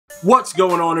What's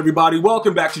going on, everybody?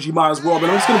 Welcome back to GmiasWorld, and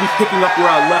I'm just going to be picking up where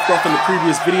I left off in the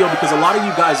previous video because a lot of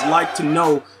you guys like to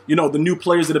know, the new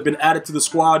players that have been added to the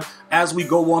squad as we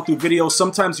go on through videos.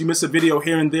 Sometimes you miss a video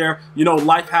here and there,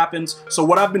 life happens. So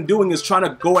what I've been doing is trying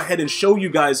to go ahead and show you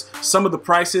guys some of the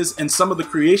prices and some of the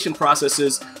creation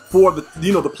processes for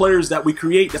the players that we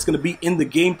create that's going to be in the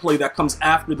gameplay that comes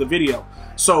after the video.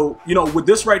 So, with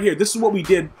this right here, this is what we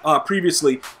did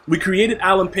previously. We created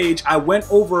Alan Page. I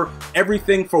went over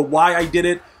everything for why I did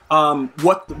it,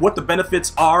 what the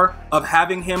benefits are of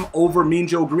having him over Mean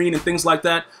Joe Green and things like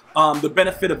that, the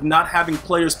benefit of not having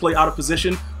players play out of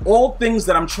position, all things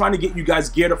that I'm trying to get you guys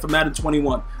geared up for Madden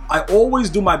 21. I always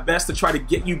do my best to try to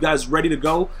get you guys ready to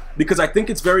go because I think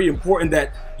it's very important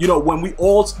that, when we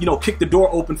all, kick the door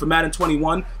open for Madden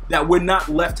 21, that we're not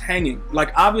left hanging.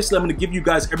 Like, obviously, I'm going to give you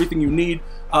guys everything you need.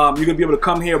 You're going to be able to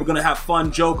come here. We're going to have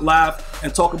fun, joke, laugh,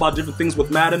 and talk about different things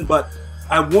with Madden, but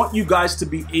I want you guys to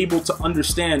be able to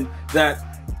understand that,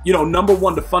 number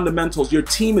one, the fundamentals. Your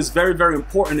team is very, very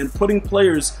important, and putting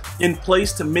players in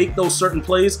place to make those certain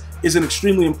plays is an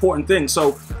extremely important thing.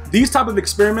 So these type of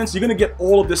experiments, you're going to get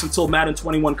all of this until Madden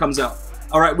 21 comes out.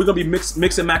 All right, we're going to be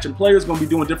mix and matching players, going to be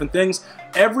doing different things.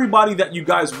 Everybody that you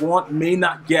guys want may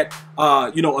not get,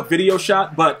 a video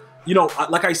shot, but,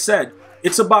 like I said,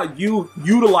 it's about you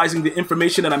utilizing the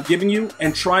information that I'm giving you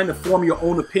and trying to form your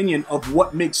own opinion of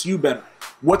what makes you better.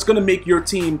 What's going to make your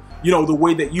team, the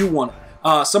way that you want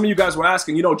it. Some of you guys were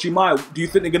asking, Gmia, do you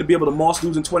think they're going to be able to moss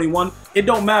dudes in 21? It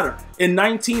don't matter. In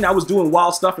 19, I was doing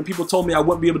wild stuff and people told me I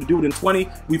wouldn't be able to do it in 20.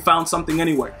 We found something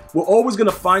anyway. We're always going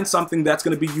to find something that's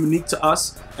going to be unique to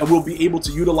us and we'll be able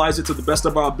to utilize it to the best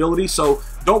of our ability. So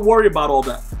don't worry about all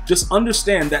that. Just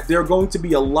understand that there are going to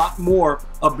be a lot more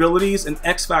abilities and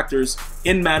X factors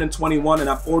in Madden 21, and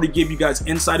I've already gave you guys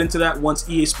insight into that once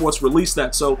EA Sports released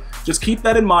that. So just keep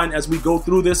that in mind as we go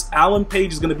through this. Alan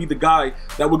Page is going to be the guy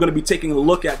that we're going to be taking a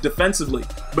look at defensively.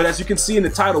 But as you can see in the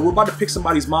title, we're about to pick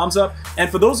somebody's moms up. And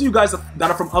for those of you guys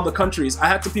that are from other countries, I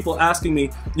had some people asking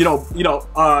me,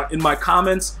 in my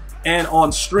comments and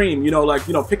on stream,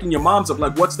 picking your moms up,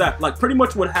 like, what's that? Like, pretty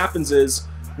much what happens is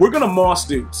we're going to moss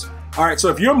dudes. All right, so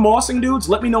if you're mossing dudes,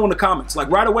 let me know in the comments, like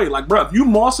right away. Like, bro, if you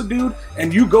moss a dude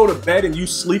and you go to bed and you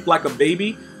sleep like a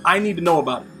baby, I need to know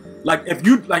about it. Like, if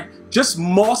you, just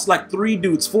moss like 3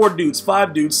 dudes, 4 dudes,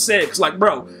 5 dudes, 6, like,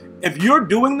 bro, if you're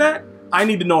doing that, I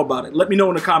need to know about it. Let me know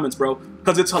in the comments, bro,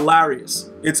 because it's hilarious.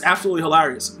 It's absolutely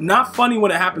hilarious. Not funny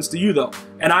when it happens to you, though.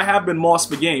 And I have been mossed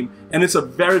for game, and it's a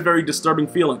very, very disturbing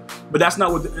feeling. But that's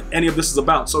not what any of this is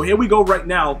about. So here we go right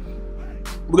now.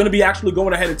 We're going to be actually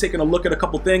going ahead and taking a look at a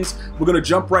couple things. We're going to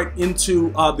jump right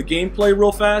into the gameplay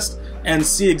real fast and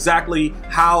see exactly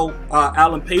how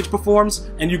Alan Page performs.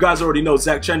 And you guys already know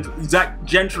Zach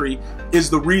Gentry is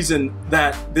the reason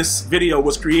that this video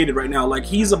was created right now. Like,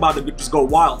 he's about to just go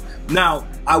wild. Now,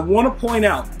 I want to point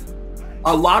out,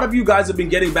 a lot of you guys have been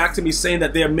getting back to me saying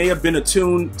that there may have been a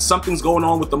tune, something's going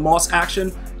on with the moss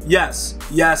action. Yes,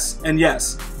 yes, and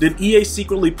yes. Did EA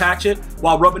secretly patch it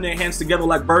while rubbing their hands together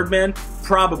like Birdman?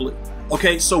 Probably.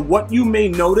 Okay, so what you may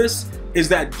notice is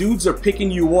that dudes are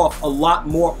picking you off a lot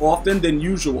more often than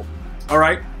usual. All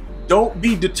right? Don't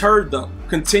be deterred, though.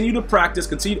 Continue to practice.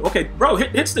 Continue. Okay, bro,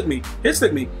 hit stick me. Hit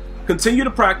stick me. Continue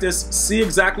to practice, see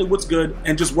exactly what's good,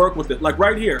 and just work with it. Like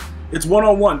right here, it's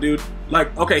one-on-one, dude.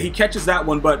 Like, okay, he catches that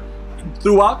one, but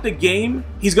throughout the game,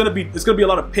 it's gonna be a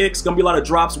lot of picks, gonna be a lot of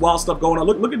drops, wild stuff going on.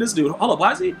 Look at this dude. Hold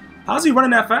up, how's he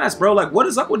running that fast, bro? Like, what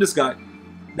is up with this guy?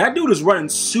 That dude is running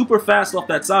super fast off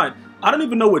that side. I don't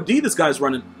even know what D this guy's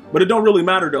running, but it don't really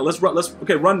matter though.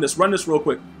 Okay, run this real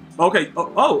quick. Okay,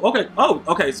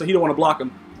 okay. So he don't want to block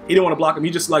him. He didn't want to block him. He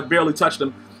just like barely touched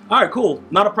him. All right, cool,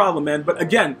 not a problem, man. But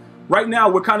again, right now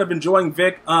we're kind of enjoying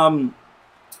Vic.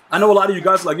 I know a lot of you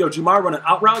guys are like, yo, Gmia running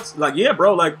out routes. Like, yeah,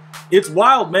 bro, like, it's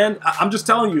wild, man. I'm just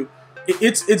telling you,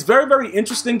 it's very, very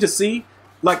interesting to see.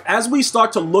 Like, as we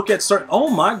start to look at certain, oh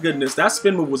my goodness, that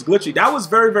spin move was glitchy. That was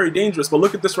very, very dangerous. But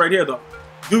look at this right here, though.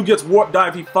 Dude gets warp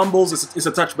dive, he fumbles, it's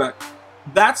a touchback.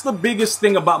 That's the biggest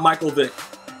thing about Michael Vick,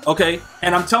 okay?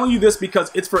 And I'm telling you this because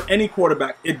it's for any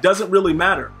quarterback. It doesn't really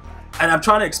matter. And I'm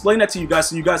trying to explain that to you guys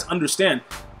so you guys understand.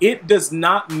 It does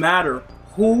not matter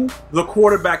who the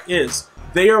quarterback is.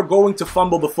 They are going to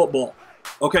fumble the football,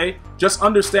 okay? Just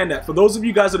understand that. For those of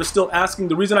you guys that are still asking,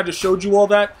 the reason I just showed you all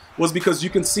that was because you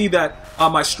can see that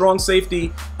my strong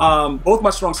safety, both my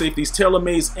strong safeties, Taylor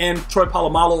Mays and Troy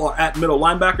Polamalu, are at middle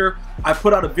linebacker. I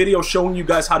put out a video showing you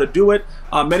guys how to do it.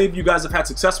 Many of you guys have had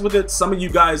success with it. Some of you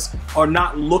guys are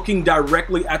not looking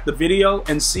directly at the video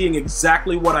and seeing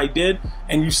exactly what I did,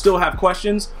 and you still have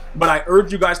questions. but I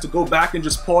urge you guys to go back and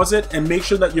just pause it and make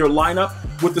sure that you're lined up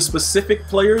with the specific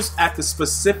players at the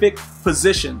specific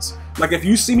positions. Like if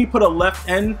you see me put a left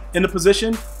end in the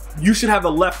position, you should have a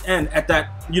left end at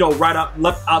that, you know,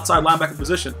 left outside linebacker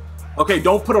position. Okay,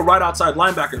 don't put a right outside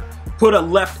linebacker. Put a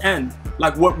left end.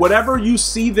 Like whatever you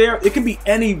see there, it can be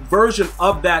any version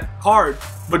of that card,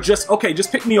 but just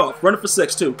pick me off. Run it for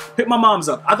 6 too. Pick my mom's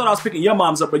up. I thought I was picking your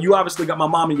mom's up, but you obviously got my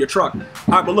mom in your truck. All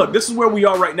right, but look, this is where we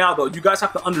are right now though. You guys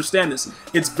have to understand this.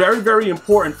 It's very, very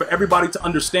important for everybody to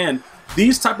understand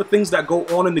these type of things that go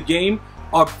on in the game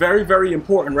are very, very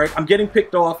important, right? I'm getting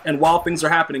picked off and while things are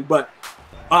happening, but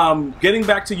getting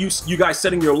back to you guys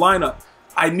setting your lineup,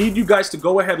 I need you guys to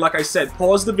go ahead, like I said,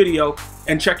 pause the video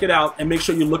and check it out and make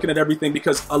sure you're looking at everything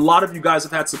because a lot of you guys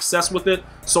have had success with it.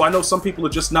 So I know some people are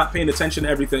just not paying attention to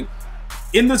everything.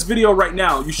 In this video right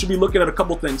now, you should be looking at a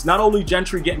couple things. Not only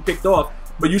Gentry getting picked off,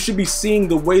 but you should be seeing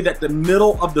the way that the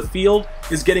middle of the field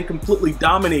is getting completely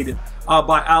dominated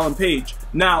by Alan Page.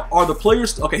 Now, are the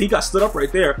players... Okay, he got stood up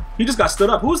right there. He just got stood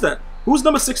up. Who's that? Who's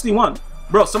number 61?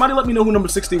 Bro, somebody let me know who number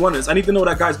 61 is. I need to know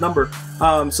that guy's number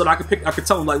so that I could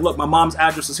tell him, like, look, my mom's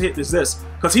address is this.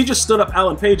 Because he just stood up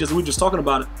Alan Page as we were just talking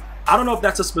about it. I don't know if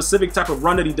that's a specific type of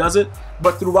run that he does it,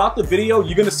 but throughout the video,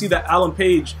 you're going to see that Alan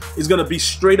Page is going to be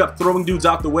straight up throwing dudes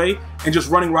out the way and just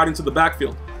running right into the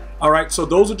backfield. All right, so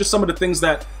those are just some of the things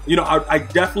that, you know, I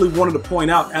definitely wanted to point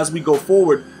out as we go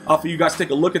forward for you guys to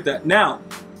take a look at that. Now,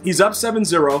 he's up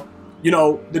 7-0. You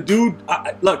know, the dude,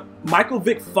 look, Michael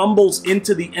Vick fumbles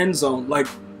into the end zone, like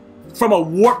from a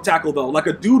warp tackle though. Like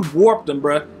a dude warped him,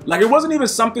 bruh. Like it wasn't even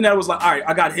something that was like, all right,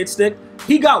 I got hit stick.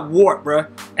 He got warped, bruh.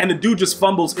 And the dude just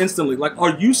fumbles instantly. Like,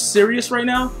 are you serious right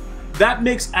now? That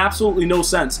makes absolutely no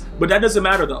sense. But that doesn't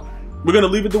matter though. We're going to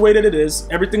leave it the way that it is.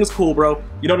 Everything is cool, bro.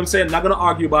 You know what I'm saying? Not going to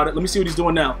argue about it. Let me see what he's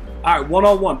doing now. All right,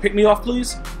 one-on-one. Pick me off,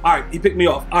 please. All right, he picked me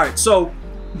off. All right, so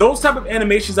those type of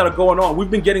animations that are going on, we've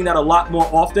been getting that a lot more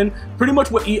often. Pretty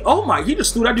much what oh my, he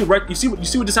just threw that dude right. You see what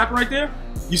just happened right there?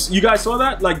 You guys saw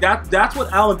that? Like that's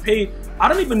what Alan Page. I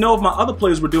don't even know if my other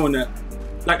players were doing that.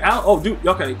 Like oh dude,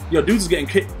 okay, yo, dude's getting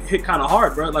hit kind of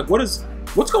hard, bro. Like what's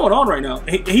going on right now?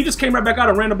 He just came right back out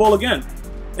and ran the ball again.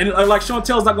 And like Sean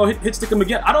Taylor's not gonna hit stick him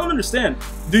again. I don't understand.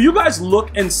 Do you guys look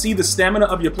and see the stamina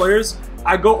of your players?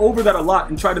 I go over that a lot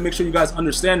and try to make sure you guys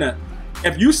understand that.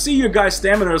 If you see your guy's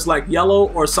stamina is like yellow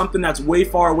or something that's way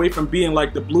far away from being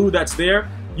like the blue that's there,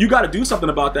 you got to do something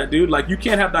about that, dude. Like you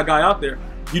can't have that guy out there.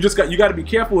 You got to be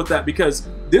careful with that because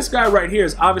this guy right here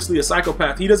is obviously a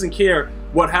psychopath. He doesn't care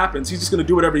what happens. He's just gonna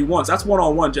do whatever he wants. That's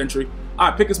one-on-one, Gentry. All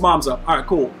right, pick his mom's up. All right,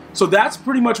 cool. So that's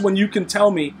pretty much when you can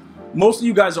tell me most of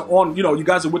you guys are on. You know, you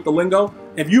guys are with the lingo.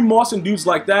 If you mossing dudes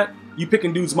like that, you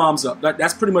picking dudes' moms up.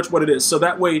 That's pretty much what it is. So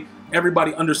that way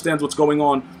everybody understands what's going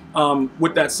on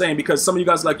with that saying, because some of you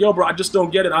guys are like, yo, bro, I just don't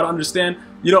get it. I don't understand.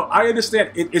 You know, I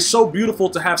understand. It's so beautiful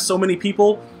to have so many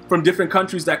people from different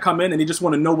countries that come in and they just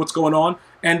want to know what's going on.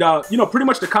 And, you know, pretty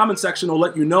much the comment section will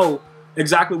let you know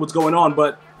exactly what's going on.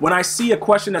 But when I see a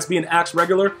question that's being asked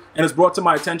regular and is brought to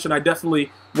my attention, I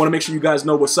definitely want to make sure you guys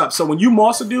know what's up. So when you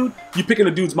moss a dude, you picking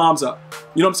a dude's moms up.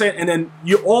 You know what I'm saying? And then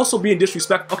you're also being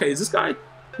disrespectful. Okay, is this guy,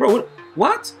 bro,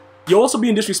 what? You're also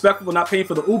being disrespectful for not paying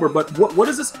for the Uber, but what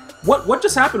is this? What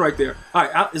just happened right there? All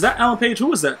right, is that Alan Page?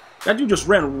 Who is that? That dude just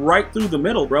ran right through the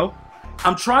middle, bro.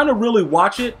 I'm trying to really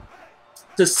watch it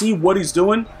to see what he's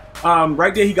doing.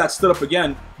 Right there, he got stood up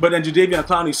again, but then Jadeveon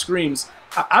Clowney screams.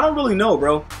 I don't really know,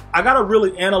 bro. I gotta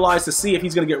really analyze to see if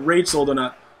he's gonna get rage sold or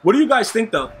not. What do you guys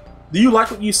think, though? Do you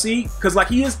like what you see? Because, like,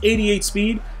 he is 88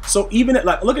 speed, so even at,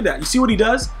 like, look at that. You see what he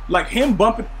does? Like, him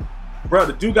bumping. Bro,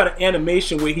 the dude got an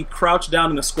animation where he crouched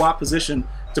down in a squat position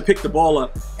to pick the ball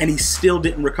up, and he still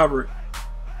didn't recover it.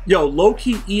 Yo,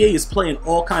 low-key, EA is playing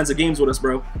all kinds of games with us,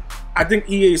 bro. I think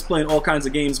EA is playing all kinds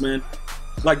of games, man.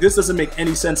 Like, this doesn't make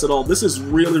any sense at all. This is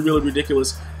really, really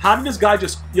ridiculous. How did this guy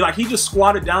just, like, he just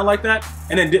squatted down like that,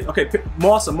 and then did, okay,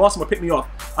 Moss him will pick me off.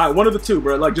 All right, one of the two,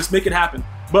 bro. Like, just make it happen.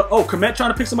 But, oh, Komet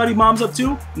trying to pick somebody's moms up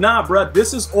too? Nah, bro,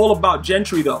 this is all about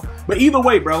Gentry, though. But either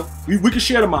way, bro, we can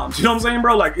share the moms. You know what I'm saying,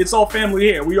 bro? Like, it's all family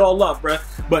here. We all love, bro.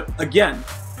 But, again,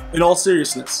 in all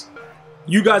seriousness,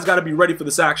 you guys got to be ready for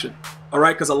this action, all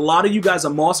right? Because a lot of you guys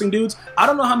are mossing dudes. I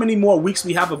don't know how many more weeks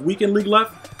we have of Weekend League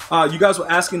left. You guys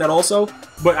were asking that also.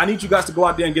 But I need you guys to go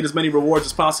out there and get as many rewards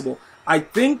as possible. I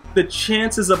think the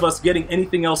chances of us getting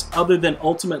anything else other than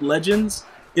Ultimate Legends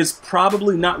is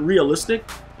probably not realistic.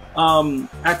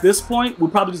 At this point, we'll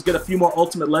probably just get a few more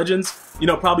Ultimate Legends, you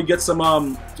know, probably get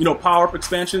some, you know, power-up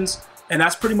expansions, and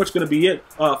that's pretty much going to be it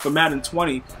for Madden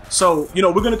 20. So, you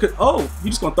know, we're going to, oh, you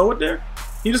just going to throw it there?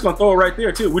 He's just gonna throw it right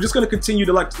there too. We're just gonna continue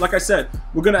to like I said,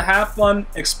 we're gonna have fun,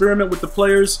 experiment with the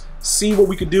players, see what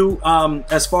we could do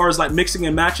as far as like mixing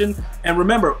and matching. And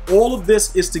remember, all of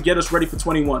this is to get us ready for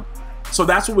 21. So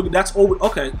that's what that's all.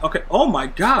 Okay. Oh my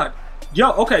God.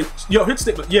 Yo. Okay. Yo, hit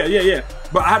stick. Yeah.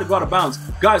 But I had to go out of bounds,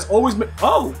 guys. Always.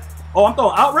 Oh, I'm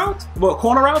throwing out routes. Well,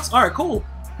 corner routes. All right, cool.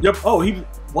 Yep. Oh, he.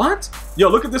 What? Yo,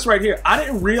 look at this right here. I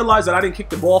didn't realize that I didn't kick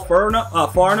the ball far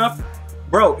enough.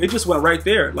 Bro, it just went right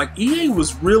there. Like, EA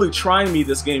was really trying me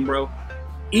this game, bro.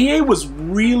 EA was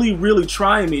really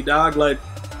trying me, dog. Like,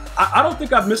 I don't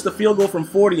think I've missed a field goal from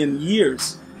 40 in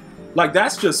years. Like,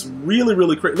 that's just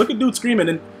really crazy. Look at dude screaming.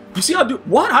 And you see how dude,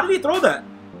 what? How did he throw that?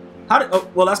 Oh,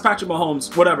 well, that's Patrick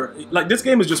Mahomes. Whatever. Like, this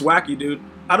game is just wacky, dude.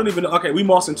 I don't even know. Okay, we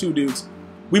mossing 2 dudes.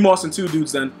 We mossing 2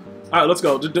 dudes then. All right, let's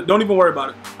go. Don't even worry about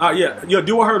it. Yeah. Yo,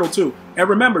 do a hurdle too. And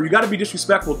remember, you got to be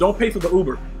disrespectful. Don't pay for the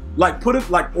Uber. Like,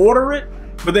 order it,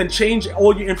 but then change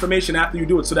all your information after you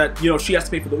do it so that, you know, she has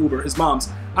to pay for the Uber. His mom's.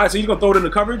 All right, so you're going to throw it in the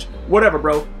coverage? Whatever,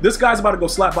 bro. This guy's about to go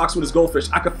slap box with his goldfish.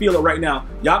 I can feel it right now.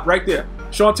 Yup, right there.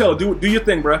 Sean Taylor, do your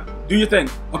thing, bro. Do your thing.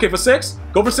 Okay, for 6?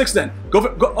 Go for 6 then.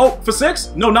 Oh, for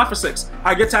 6? No, not for 6. All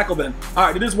right, get tackled then. All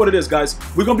right, it is what it is, guys.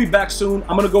 We're going to be back soon.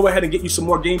 I'm going to go ahead and get you some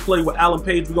more gameplay with Alan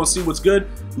Page. We're going to see what's good.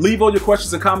 Leave all your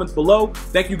questions and comments below.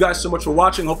 Thank you guys so much for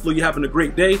watching. Hopefully you're having a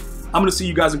great day. I'm going to see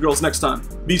you guys and girls next time.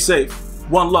 Be safe.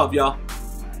 One love, y'all.